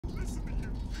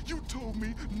You told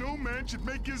me no man should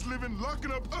make his living locking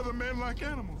up other men like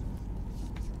animals.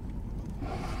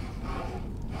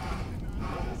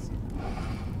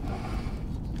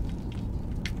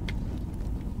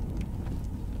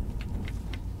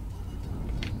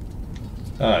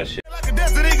 Oh shit. Like a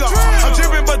destiny go. I'm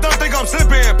tripping, but don't think I'm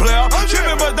slipping, player. I'm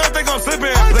tripping, but don't think I'm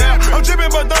slipping, player. I'm tripping,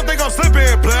 but don't think I'm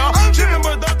slipping, player. I'm tripping,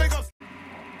 but don't think I'm.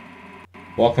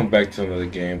 Welcome back to another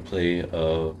gameplay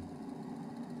of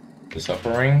The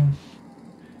Suffering.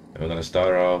 And we're gonna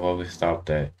start off while we stopped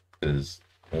at, because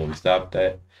when we stopped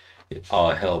at,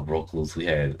 all hell broke loose. We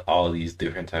had all these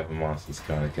different type of monsters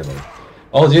trying to kill us.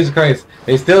 Oh Jesus Christ!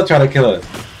 They still try to kill us.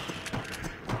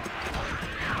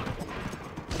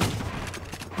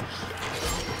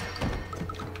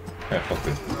 Yeah, fuck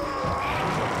this.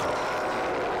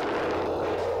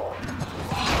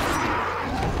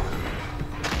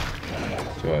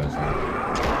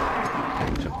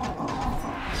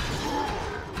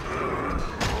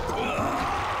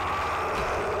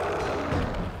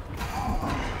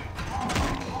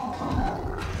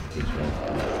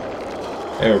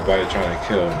 Everybody trying to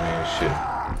kill me and shit.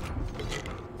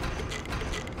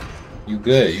 You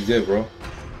good, bro.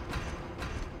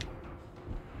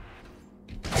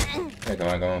 Heck, I'm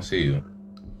not gonna see you.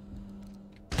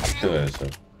 Kill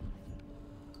yourself.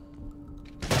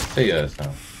 Say your ass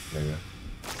down, nigga.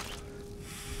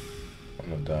 I'm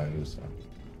gonna die in this time.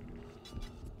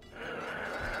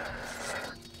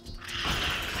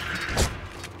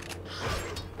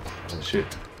 Oh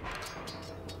shit.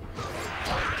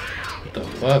 What the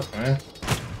fuck, man?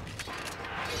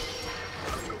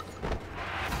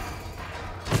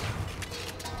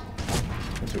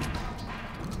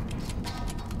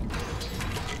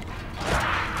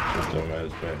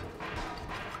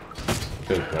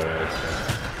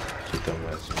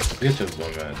 Get your bum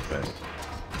ass back.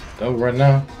 Don't run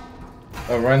now.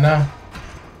 Don't run now.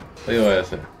 Where your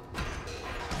ass at?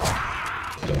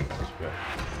 Dumb ass back.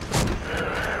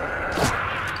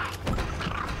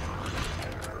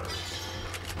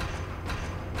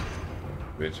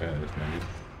 Bitch ass nigga.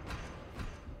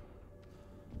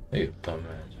 Hey, dumb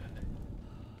ass.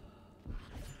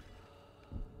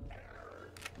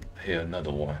 Here,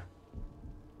 another one.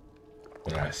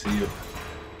 When I see you.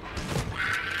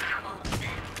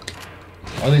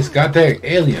 All these goddamn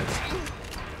aliens.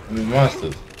 I mean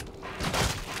monsters.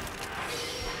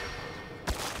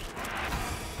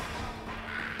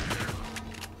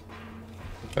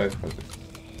 Back for the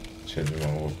shit is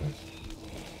gonna open.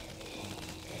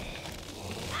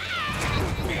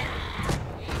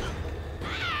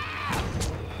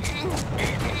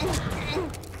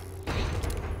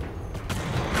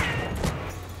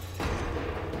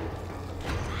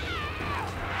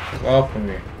 Get off of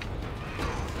me.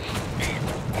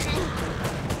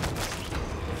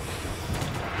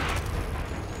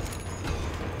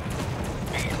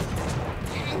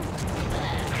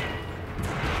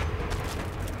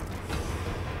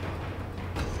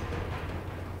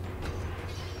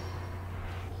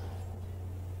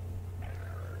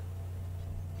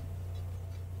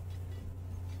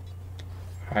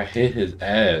 I hit his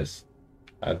ass.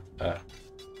 I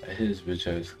hit his bitch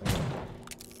ass.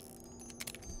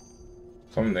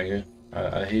 Come nigga.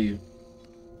 I hit you.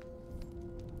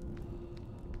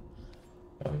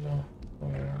 Oh no. Oh,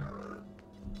 no.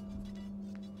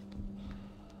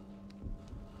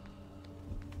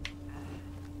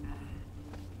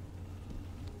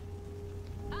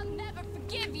 I'll never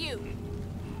forgive you.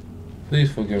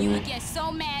 Please forgive me. You would get so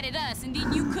mad at us and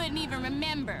then you couldn't even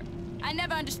remember. I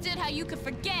never understood how you could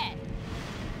forget.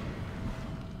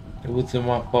 It wasn't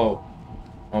my fault.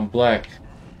 I'm black.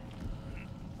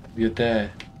 Your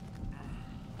dad.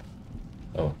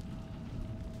 Oh.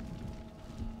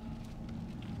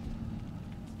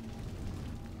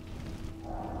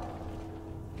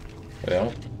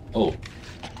 Well. Oh.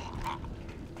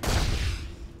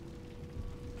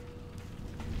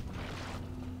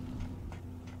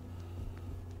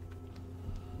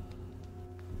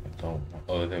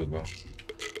 Oh, there we go.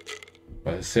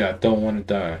 But I say I don't want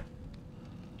to die.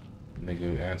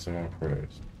 Nigga, answer my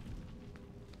prayers.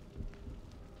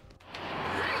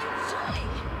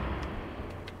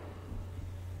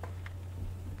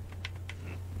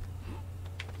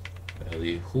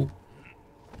 Ellie hoop.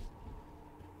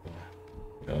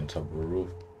 You're on top of the roof.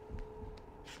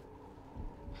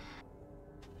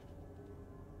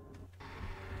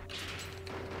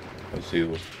 Let's see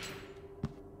what.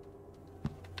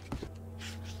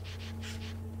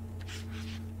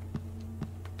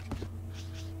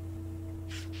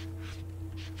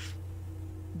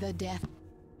 The death.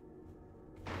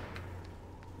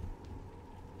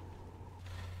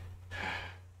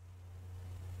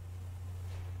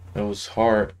 It was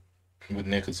hard, but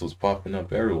niggas was popping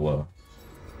up everywhere.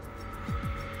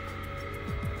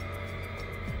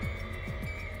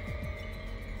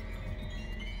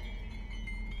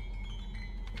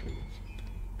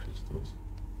 Pistols.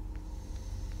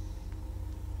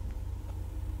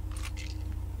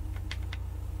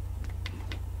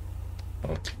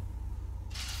 Okay.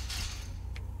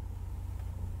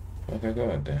 Okay,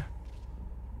 go out there.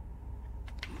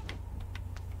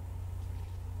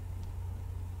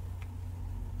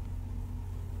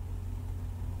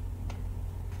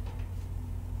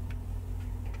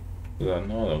 Cause I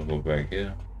know I'll go back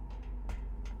here.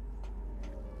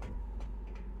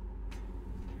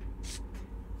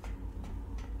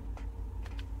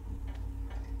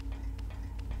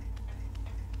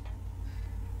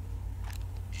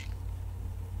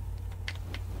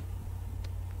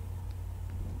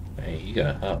 Hey, you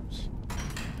got hops.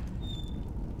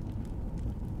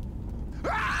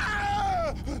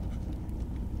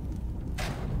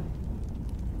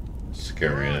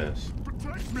 Scary ass.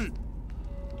 Protect me!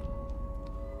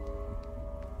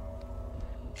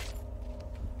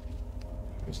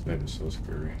 This name is so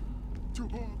scary. Too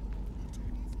hard.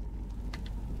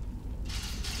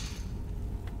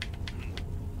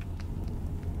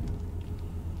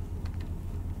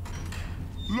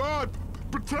 Lord,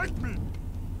 protect me!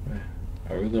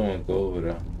 I really want to go over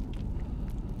there.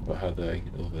 But how do I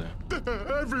get over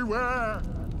there? Everywhere!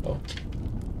 Oh.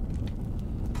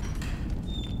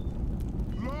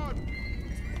 Lord!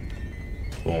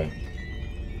 Boom.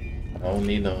 I don't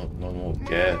need no more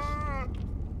gas.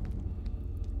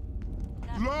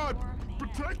 Lord,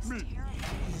 protect me!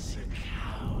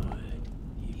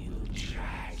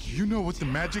 You know what the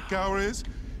magic hour is?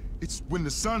 It's when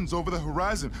the sun's over the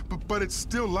horizon, but it's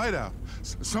still light out.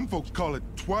 Some folks call it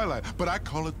twilight, but I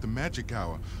call it the magic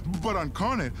hour. But on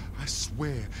Carnet, I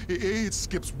swear, it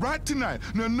skips right to night.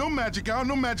 No magic hour,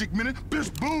 no magic minute. Bish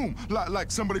boom,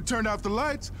 like somebody turned out the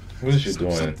lights. What is you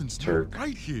doing, Something's Turk? not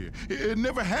right here. It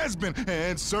never has been,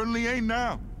 and certainly ain't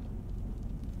now.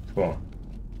 Come on.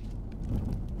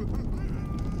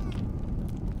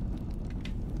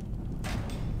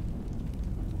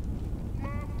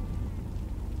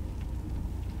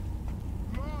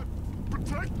 Lord,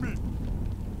 protect me!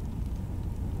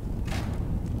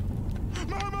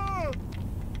 Mama!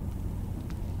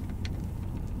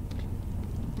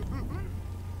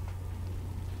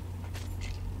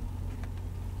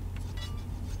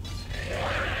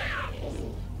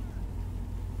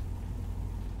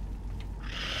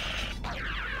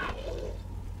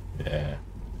 Yeah.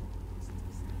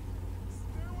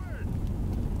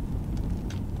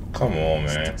 Come on,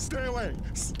 man. Stay away!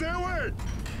 Stay away!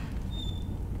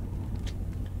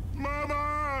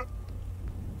 Mama!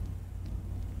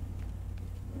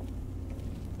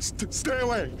 Stay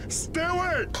away! Stay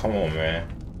away! Come on, man.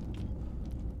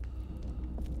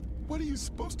 What are you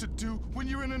supposed to do when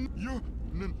you're in a... You're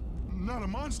not a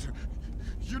monster.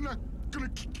 You're not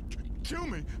gonna kill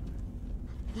me.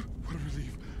 What a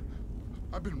relief.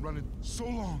 I've been running so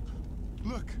long.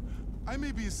 Look, I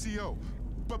may be a CO,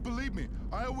 but believe me,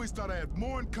 I always thought I had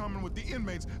more in common with the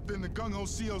inmates than the gung-ho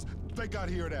COs they got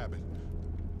here at Abbott.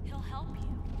 He'll help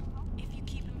you if you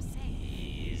keep him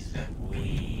safe.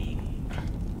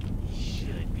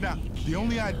 Now, the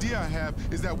only idea I have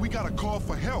is that we gotta call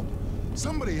for help.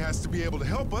 Somebody has to be able to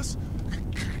help us.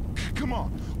 Come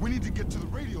on, we need to get to the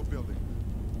radio building.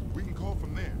 We can call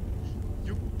from there.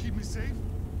 You keep me safe?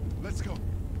 Let's go.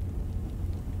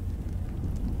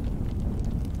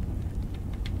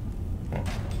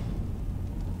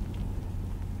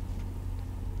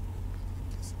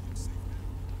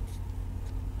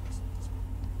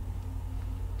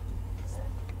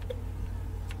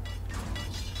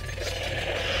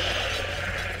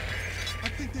 I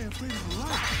think they're afraid of the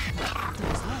light.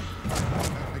 There's light.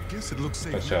 I guess it looks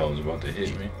safe. Thought y'all was about to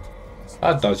hit me.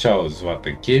 I thought y'all was about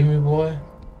to get me, boy.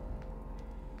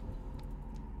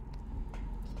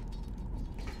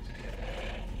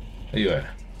 Where you at?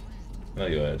 No,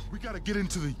 you ass. We gotta get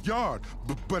into the yard,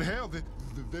 but hell,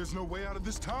 there's no way out of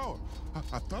this tower.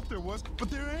 I thought there was, but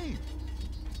there ain't.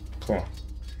 Come on.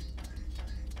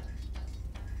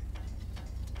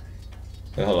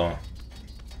 Hey, hold on.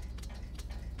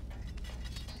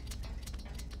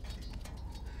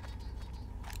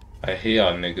 I hear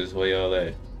y'all niggas. Where y'all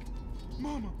at?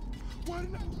 Mama, why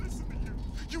didn't I listen to you?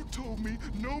 You told me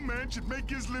no man should make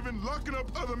his living locking up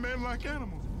other men like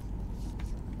animals.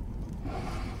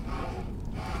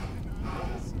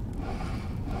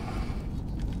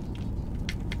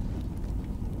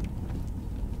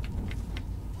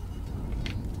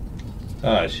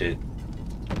 Ah, shit.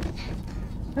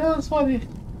 That was funny.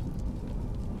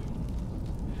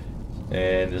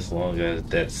 And as long as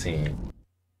that scene.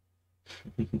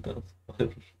 That's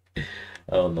funny. I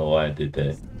don't know why I did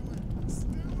that.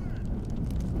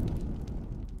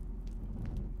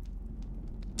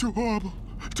 Too horrible.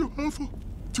 Too awful.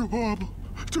 Too horrible.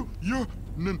 You're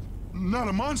not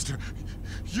a monster.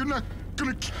 You're not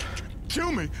gonna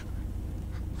kill me.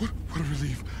 What a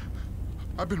relief.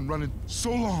 I've been running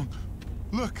so long.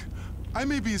 Look, I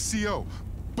may be a CO,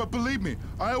 but believe me,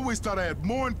 I always thought I had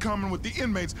more in common with the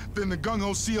inmates than the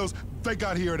gung-ho COs they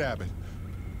got here at Abbott.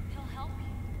 He'll help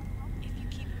you if you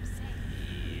keep him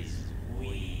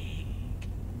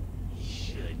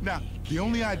safe. Now, the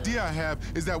only idea I have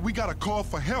is that we gotta call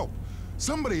for help.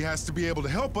 Somebody has to be able to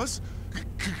help us.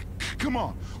 Come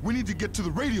on, we need to get to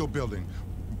the radio building.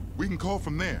 We can call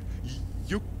from there.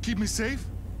 You'll keep me safe?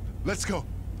 Let's go.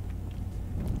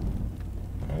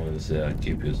 I wouldn't say I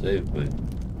keep you safe, but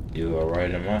you are right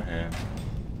in my hand.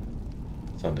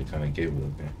 Something kind of gave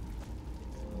with me.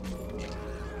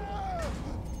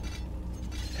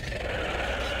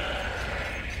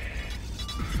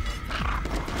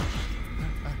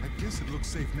 I guess it looks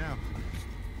safe now.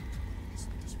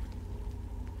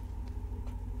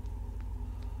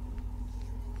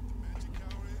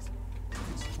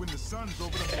 It's when the sun's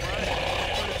over the horizon,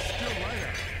 but it's still light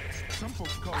out. Some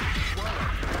folks call it twilight.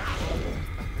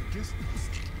 I guess it's this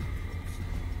way.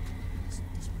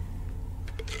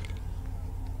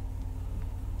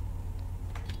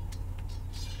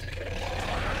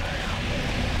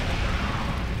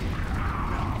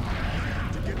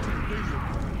 To get to the radio,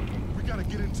 we gotta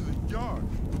get into the yard.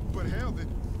 But hell,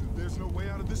 there's no way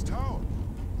out of this tower.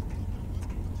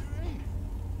 There ain't.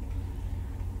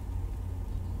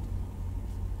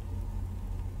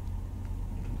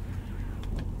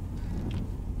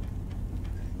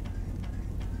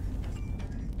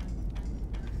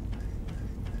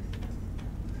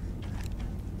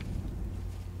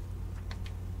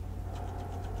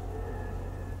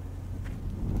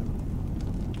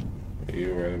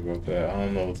 You're right about that. I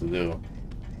don't know what to do.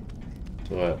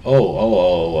 So I,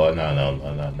 no,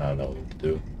 I know what to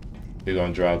do. You're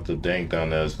gonna drop the thing down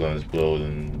there, it's gonna explode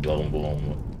and boom,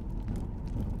 boom.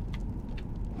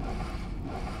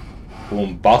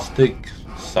 Bombastic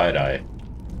side-eye.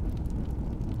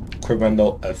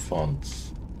 Criminal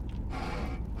offense.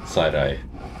 Side-eye.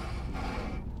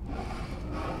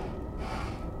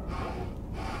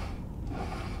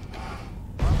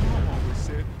 Always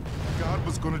said God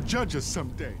was gonna judge us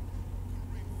someday.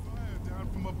 Rain fire down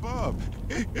from above.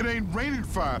 It ain't raining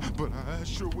fire, but I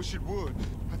sure wish it would.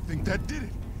 I think that did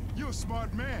it. You're a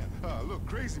smart man. A little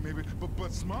crazy maybe,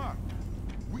 but smart.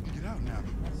 We can get out now.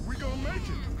 We gonna make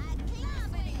it.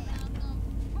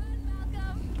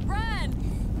 Run!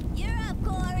 You're up,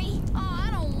 Corey. Oh,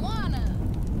 I don't wanna.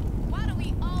 Why do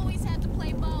we always have to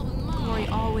play ball with Mom? Corey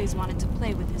always wanted to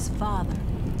play with his father.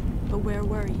 But where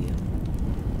were you?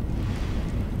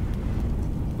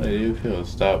 Hey, you feel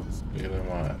stop getting in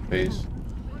my face.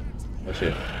 Oh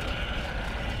shit.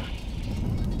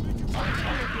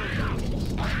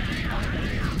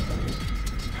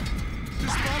 The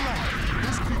spotlight.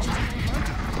 Those creatures don't like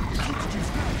it. You could use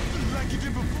that, like you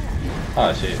did before.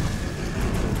 Ah shit.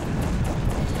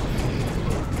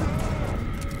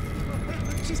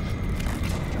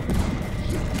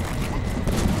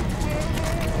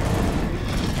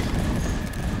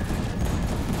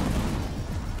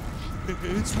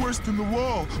 It's worse than the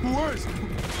wall. Worse.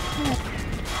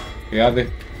 Get out there.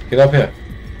 Get up here.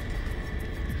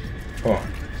 Come on.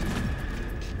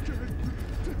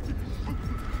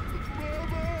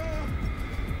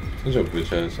 Get your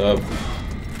bitch ass up.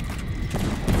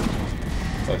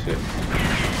 Oh shit.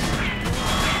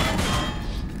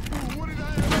 What did I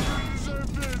ever do to deserve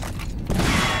this?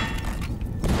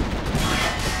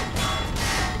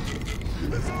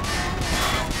 It's all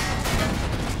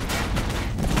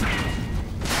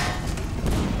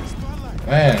spotlight.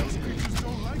 Man. These creatures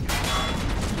don't like it.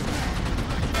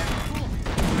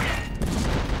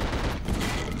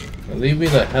 Leave me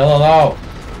the hell alone.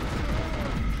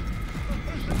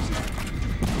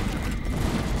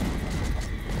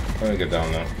 Let me get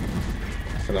down now.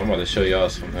 Cause I'm about to show y'all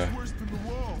something. It's worse than the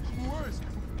wall. Worse.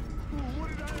 What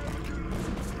did I ever do?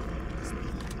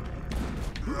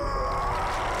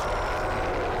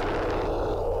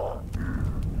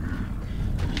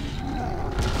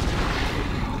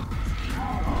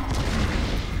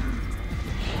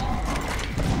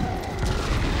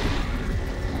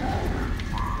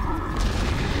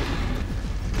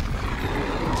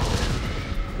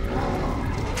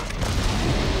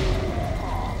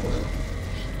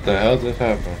 The hell just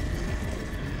happened?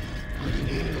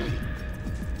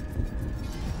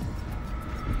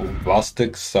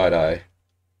 Bombastic side-eye.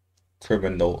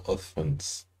 criminal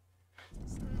offense.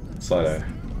 Saw that.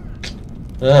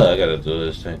 I gotta do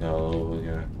this thing all over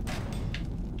again.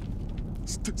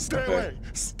 Stay away!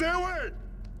 Stay away!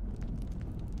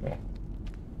 Oh.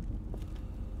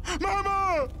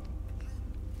 Mama!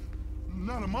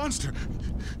 Not a monster.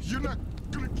 You're not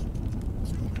gonna.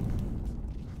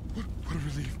 What a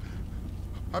relief.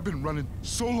 I've been running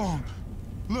so long.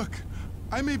 Look,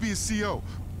 I may be a CO,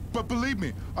 but believe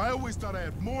me, I always thought I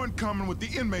had more in common with the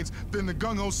inmates than the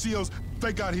gung-ho COs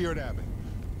they got here at Abbott.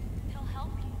 He'll help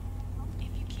you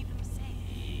if you keep him safe.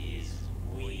 He's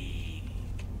weak.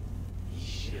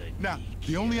 Now,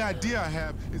 the only idea I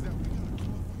have is that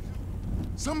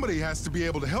somebody has to be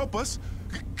able to help us.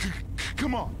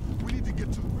 Come on, we need to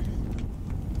get to the radio.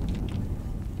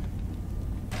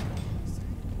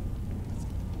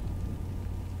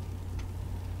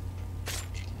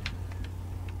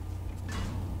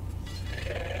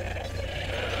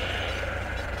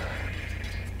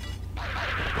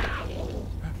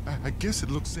 I guess it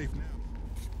looks safe now.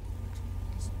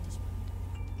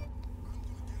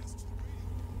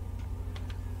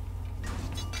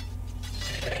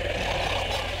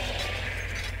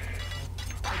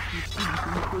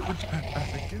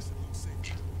 I guess it looks safe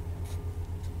now.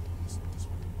 This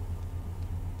way.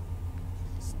 What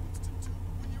are you supposed to do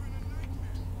when you're in a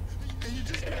nightmare? And you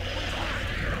just can't wait.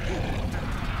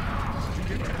 To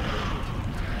get to the radio,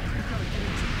 you gotta get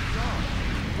into the car.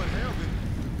 But hell,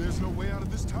 there's no way out of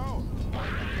this tower. I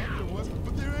thought there was,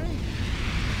 but there ain't.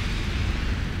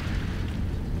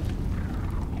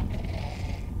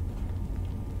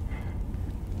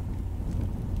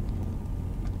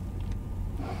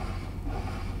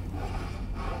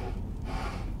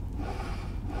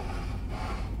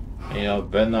 Hey, y'all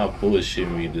better not bullshit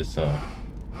me this time.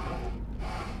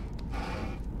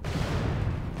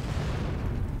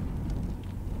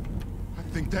 I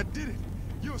think that did it.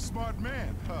 You're a smart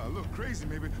man. A little crazy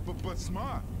maybe, but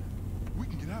smart. We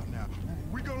can get out now.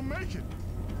 We're gonna make it.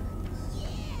 Yeah,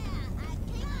 I'm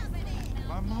confident.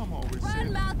 My mom always Run,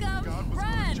 said Malcolm, God was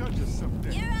run. gonna judge us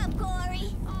someday. You're up,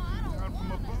 Corey. Down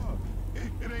from above.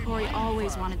 It ain't Corey my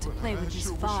always fault, wanted to but play I with his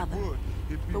sure wish it father. would.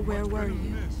 It'd be But where much were better you?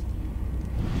 than this.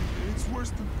 It's worse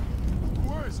than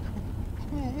worse.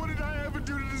 What did I ever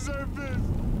do to deserve this?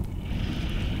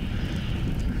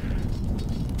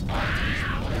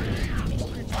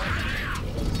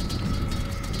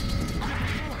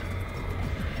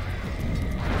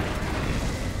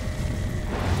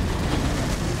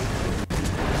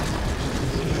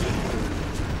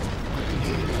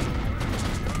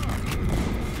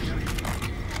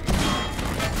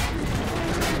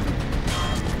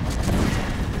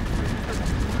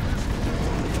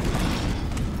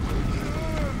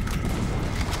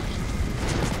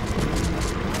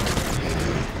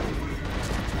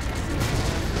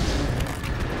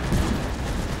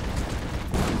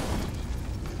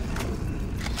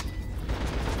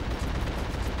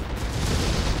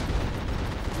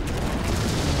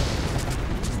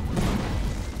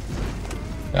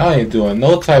 I ain't doing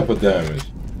no type of damage.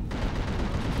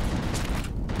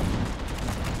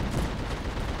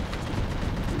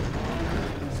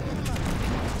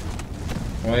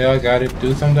 Well, y'all gotta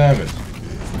do some damage.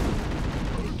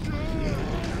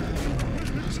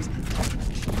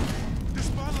 This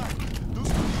spotlight.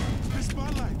 This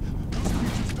spotlight. Those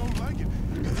creatures don't like it.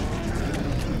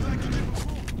 Like it did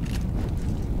before.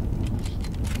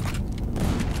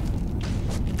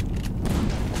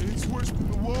 It's worse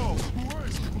than the wall.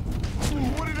 Worse.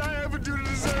 What did I ever do to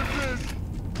deserve this?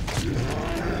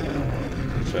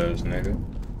 Trash nigga.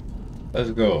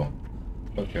 Let's go.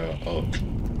 Fuck y'all. Oh.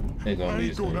 They gonna I leave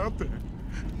ain't going me. out there.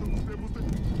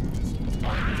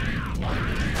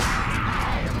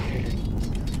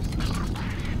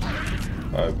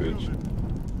 Alright, bitch.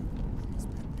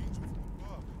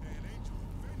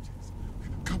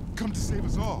 Come to save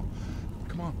us all.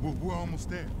 Come on, we're almost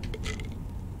there.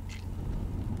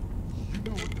 You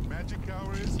know what the magic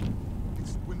hour is?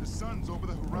 It's when the sun's over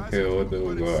the horizon, Okay, what do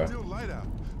we but it's got? still light out.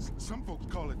 Some folks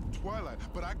call it twilight,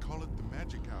 but I call it the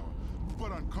magic hour.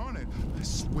 But on Carnet, I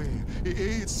swear,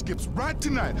 it skips right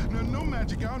tonight. No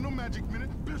magic hour, no magic minute.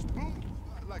 Just boom,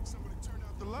 like somebody turned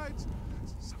out the lights.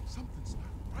 Something's not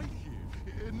right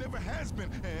here. It never has been,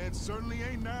 and it certainly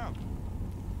ain't now.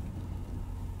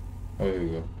 Oh, here we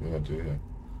go. We're gonna do it here.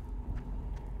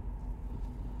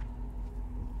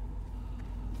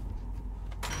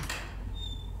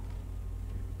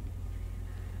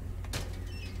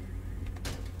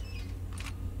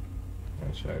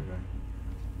 Let's check, man.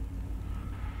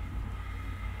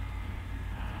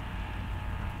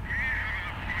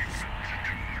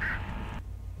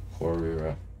 Corey,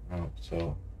 right? Oh,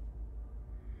 so.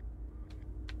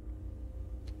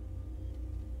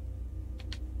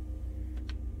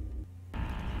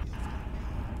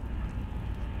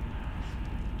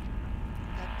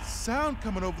 sound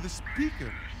coming over the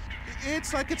speaker.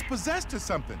 It's like it's possessed or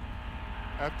something.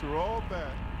 After all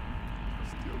that, I'm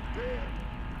still dead.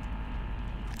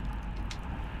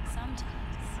 Sometimes,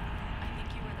 I think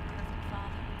you were the perfect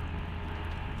father.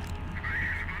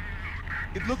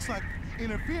 It looks like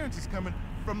interference is coming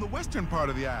from the western part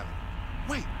of the island.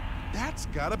 Wait, that's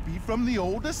gotta be from the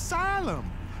old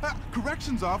asylum.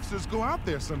 Corrections officers go out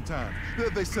there sometimes.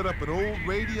 They set up an old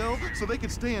radio so they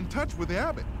can stay in touch with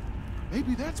Abbott.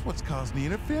 Maybe that's what's causing the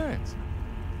interference.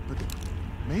 But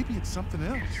maybe it's something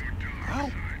else.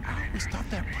 I always thought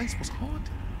that place was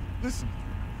haunted. Listen,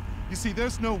 you see,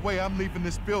 there's no way I'm leaving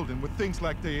this building with things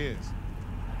like there is.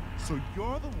 So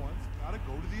you're the ones who gotta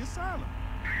go to the asylum.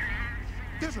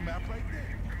 There's a map right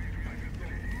there.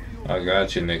 I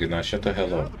got you, nigga. Now shut the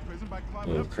hell up. A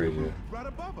little crazy. Right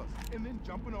above us, and then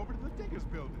jumping over to the Diggers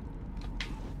building.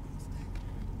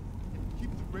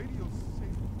 Keep the radio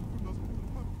safe from those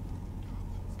puppets.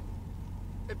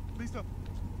 At least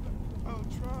I'll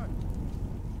try.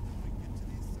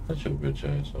 Shut your bitch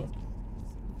ass up.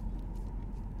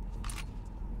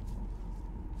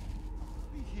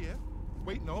 Be here,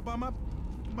 waiting all by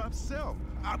myself.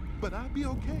 But I'll be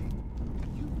okay.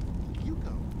 You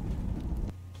go.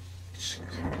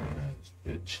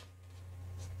 Bitch.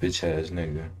 Bitch ass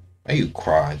nigga. Why you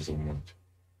cry so much?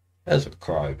 That's a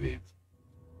cry, baby.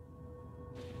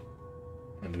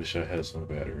 I wish I had some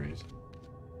batteries.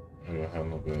 I don't have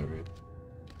no batteries.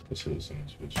 Let's hit this in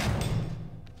this bitch.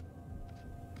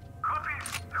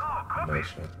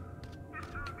 Nice one.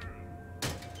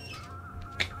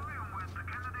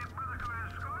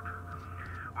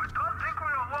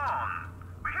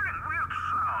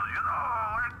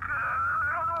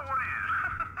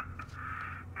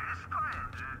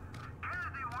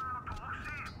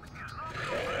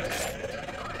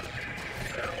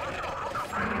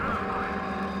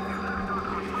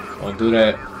 Don't do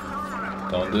that.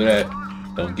 Don't do that.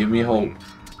 Don't give me hope.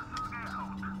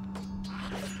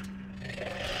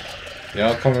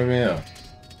 Y'all coming in.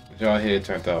 Y'all head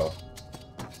turned off.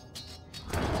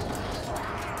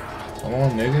 Come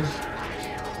on, niggas.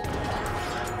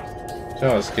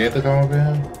 Y'all scared to come up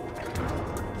in?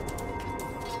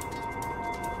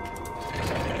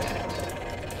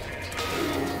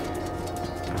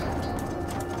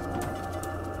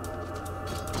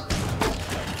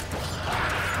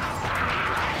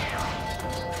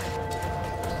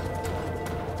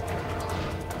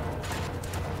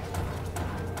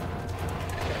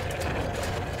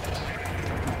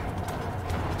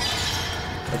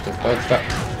 What the fuck's that?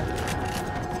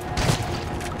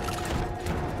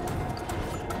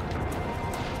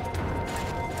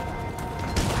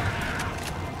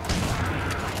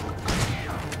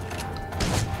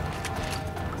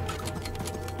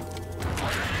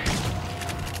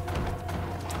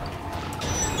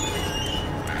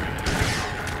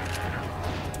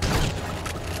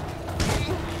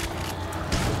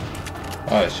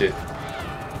 Oh shit.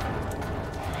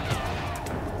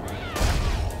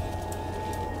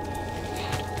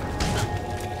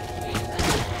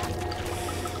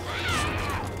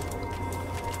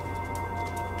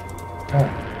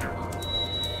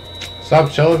 Stop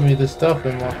showing me this stuff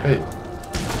in my face.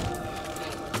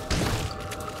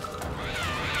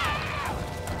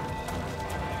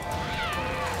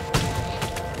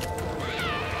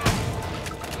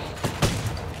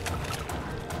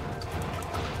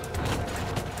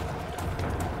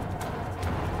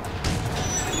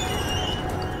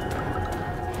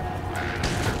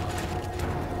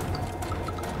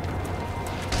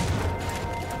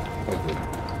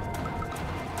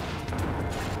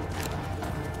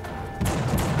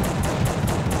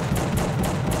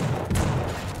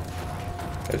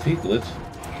 Is he glitched?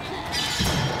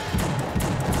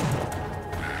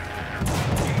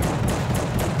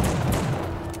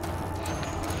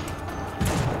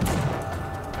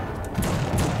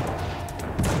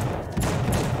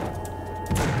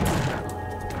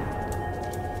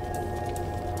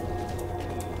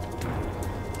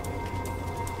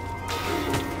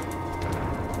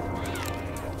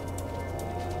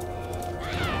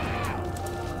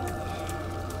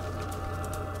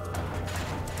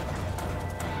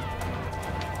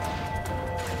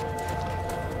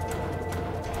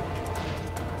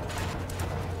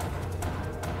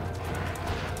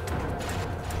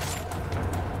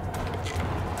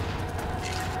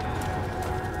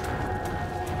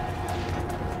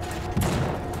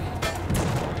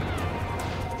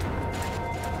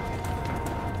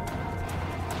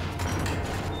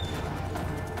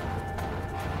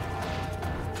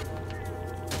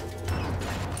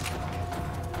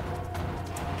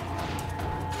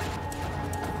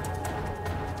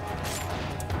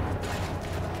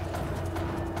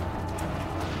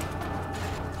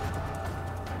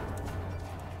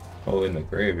 Oh, in the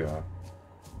graveyard.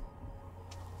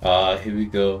 Here we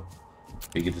go.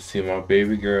 We get to see my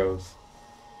baby girls.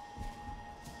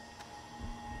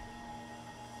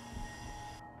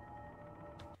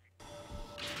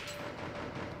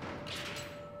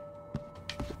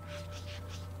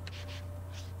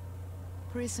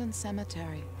 Prison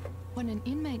cemetery. When an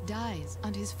inmate dies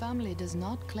and his family does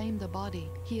not claim the body,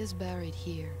 he is buried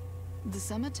here. The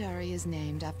cemetery is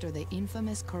named after the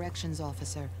infamous corrections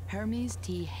officer, Hermes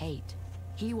T. Haight.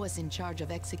 He was in charge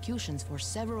of executions for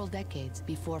several decades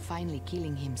before finally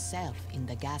killing himself in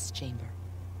the gas chamber.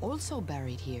 Also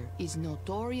buried here is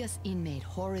notorious inmate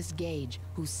Horace Gage,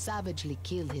 who savagely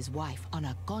killed his wife on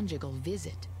a conjugal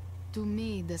visit. To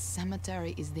me, the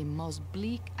cemetery is the most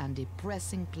bleak and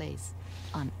depressing place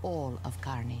on all of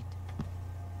Carnate.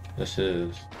 This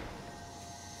is...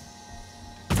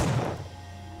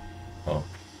 Oh.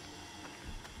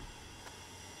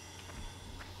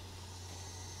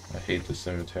 I hate the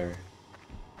cemetery.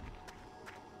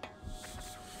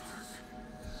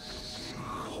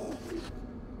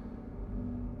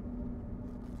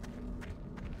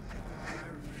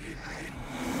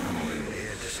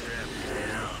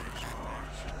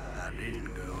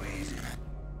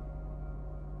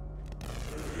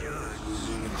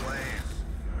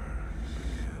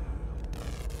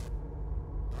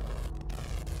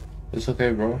 It's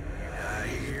okay, bro.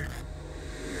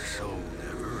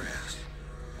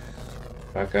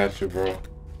 I got you, bro.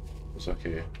 It's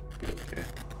okay. Be okay.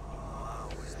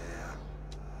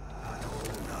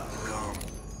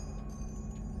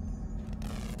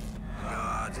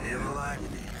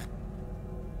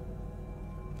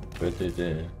 But they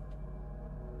did.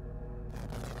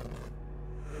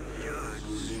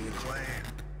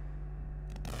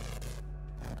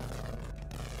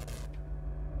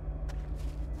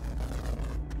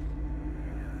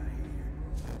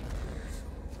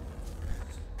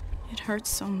 It hurts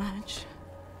so much.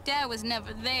 Dad was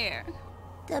never there.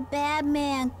 The bad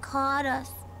man caught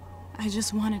us. I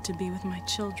just wanted to be with my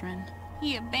children.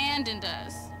 He abandoned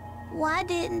us. Why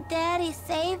didn't Daddy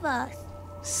save us?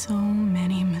 So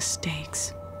many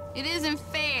mistakes. It isn't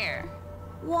fair.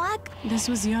 What? This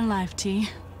was your life, T.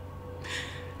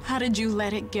 How did you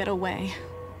let it get away?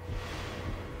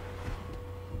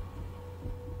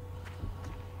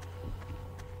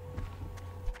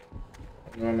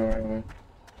 I'm going the right way.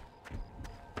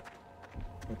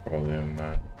 Probably am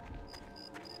not.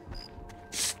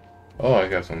 Oh, I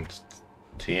got some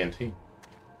TNT.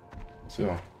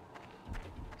 So,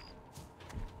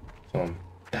 some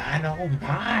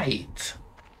dynamite.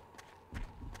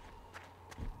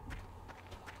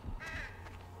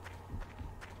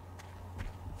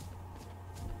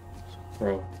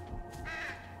 Bro.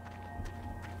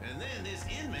 And then this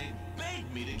inmate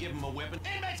begged me to give him a weapon.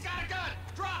 Inmate's got a gun!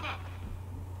 Drop him!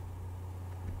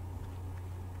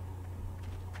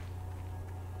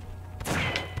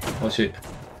 Oh shit.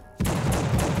 I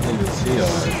didn't even see all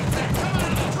that.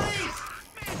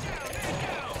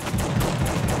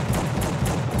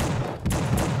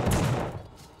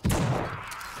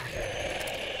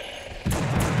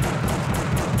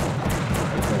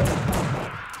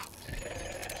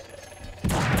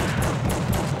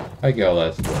 I get all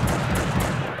that stuff.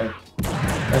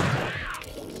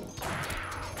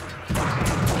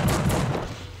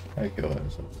 I get all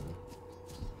that stuff.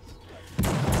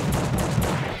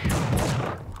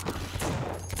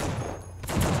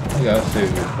 I gotta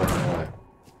save your fucking life.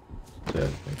 Dead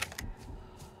thing.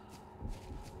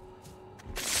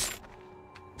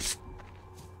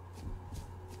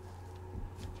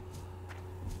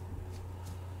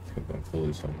 I'm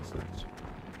police officers.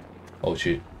 Oh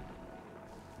shit.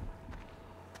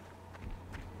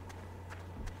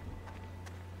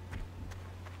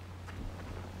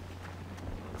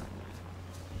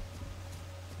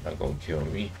 Not gonna kill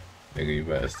me. Nigga, you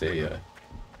better stay here.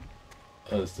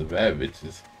 Us the bad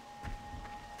bitches.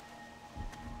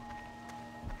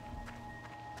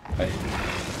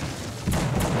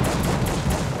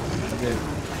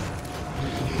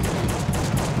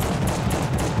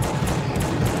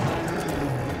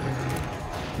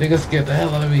 Niggas, get the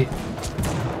hell out of me.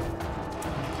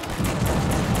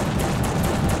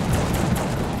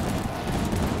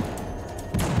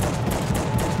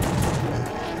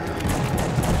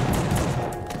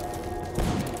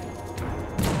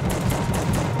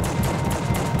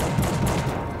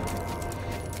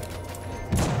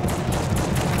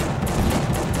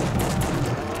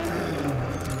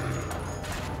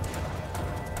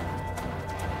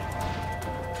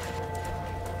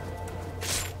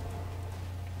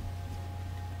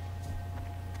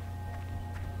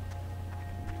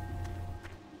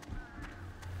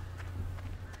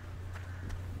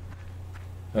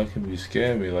 How can you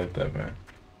scare me like that, man?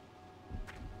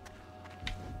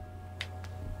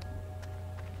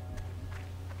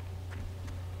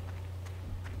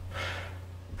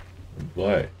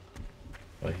 What?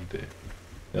 What he did?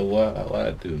 And what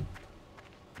I do?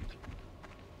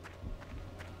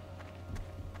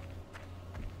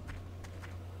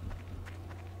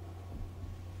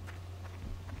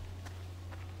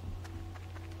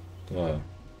 Wow.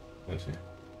 Let's see.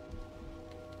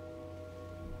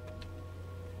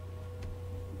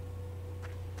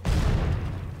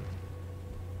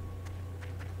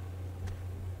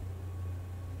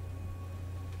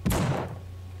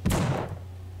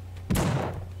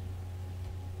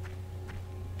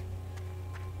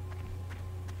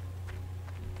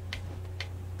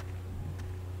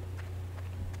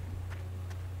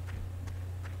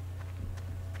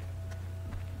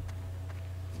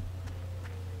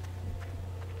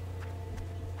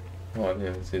 Oh, I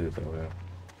didn't see this over there.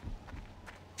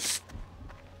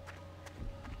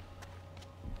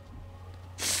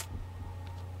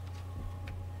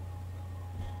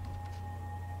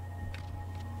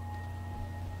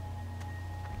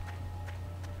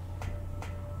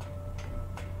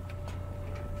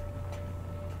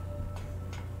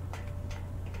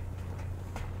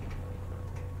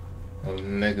 Oh,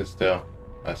 niggas still.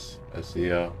 I see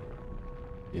y'all.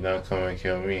 You're not coming to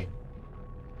kill me.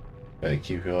 Gotta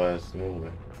keep your ass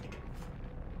moving.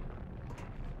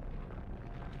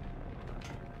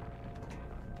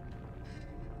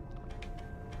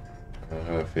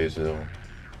 Her face it on.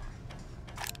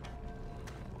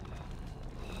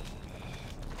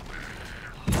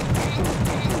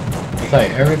 It's like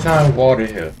every time water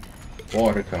here,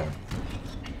 water coming.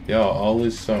 Y'all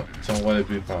always somewhere to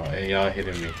be found, and y'all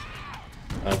hitting me.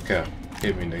 Okay,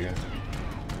 hit me, nigga.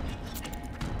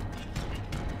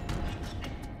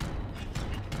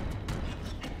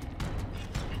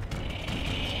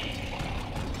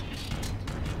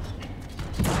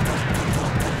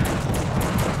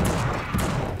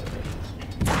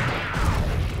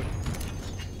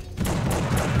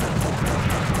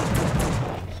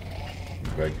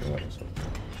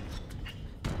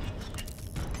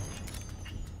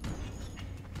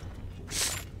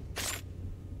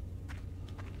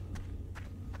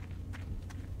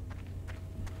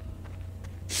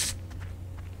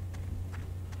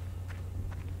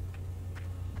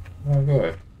 Oh, go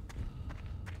ahead.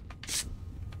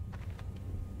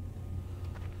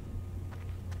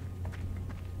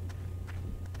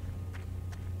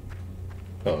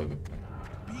 Oh,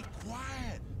 Be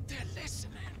quiet. They're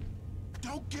listening.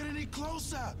 Don't get any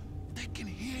closer. They can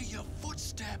hear your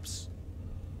footsteps.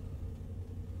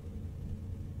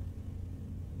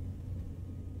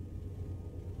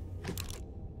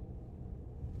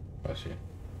 I see.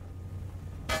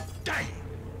 Damn.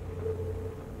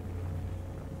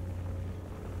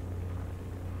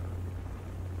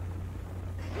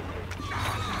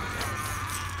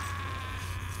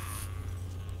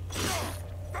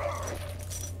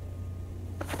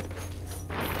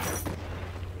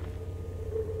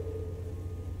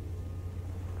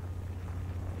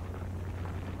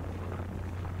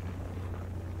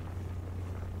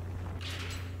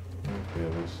 Okay,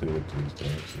 let's see what these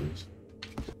things is.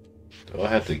 Do I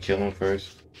have to kill him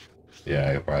first?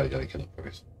 Yeah, I probably gotta kill him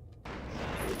first.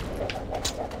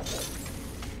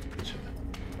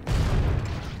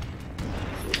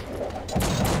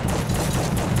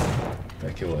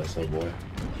 I kill that sub boy.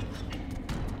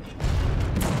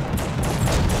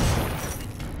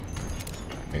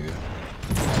 Nigga.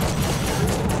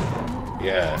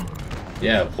 Yeah.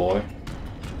 Yeah, boy.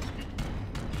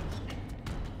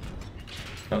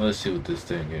 Now let's see what this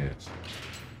thing is.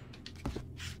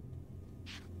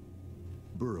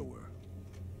 Burrower.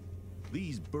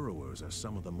 These burrowers are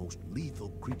some of the most lethal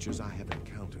creatures I have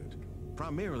encountered,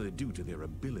 primarily due to their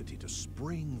ability to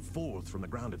spring forth from the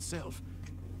ground itself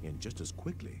and just as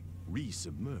quickly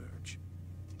resubmerge.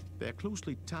 They're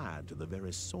closely tied to the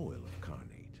very soil of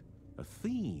Carnate, a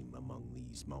theme among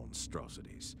these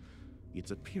monstrosities.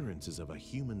 Its appearance is of a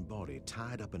human body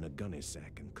tied up in a gunny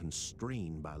sack and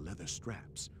constrained by leather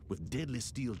straps, with deadly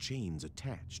steel chains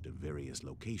attached to various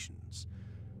locations.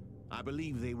 I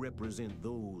believe they represent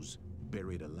those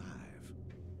buried alive.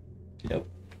 Yep.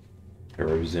 They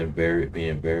represent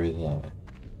being buried alive.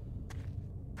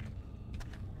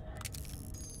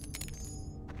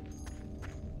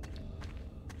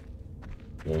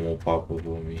 One more pop up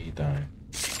on me, he dying.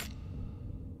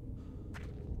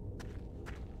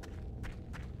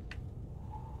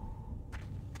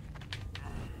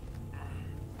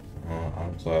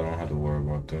 So I don't have to worry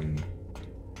about them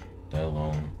that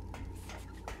long.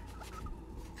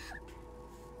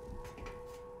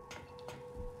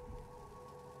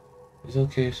 It's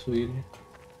okay, sweetie.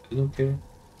 It's okay.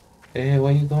 Hey,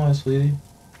 where you going, sweetie?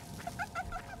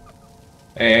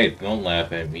 Hey, don't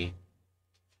laugh at me.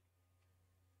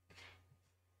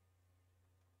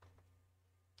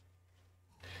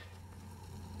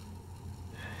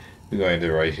 We're going to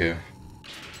do it right here.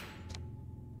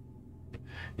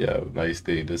 Yeah, nice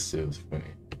day. This shit was funny.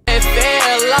 It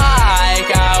feel like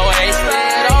I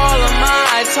wasted all of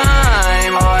my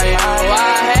time. Oh, yo,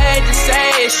 I hate to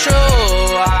say it's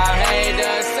true.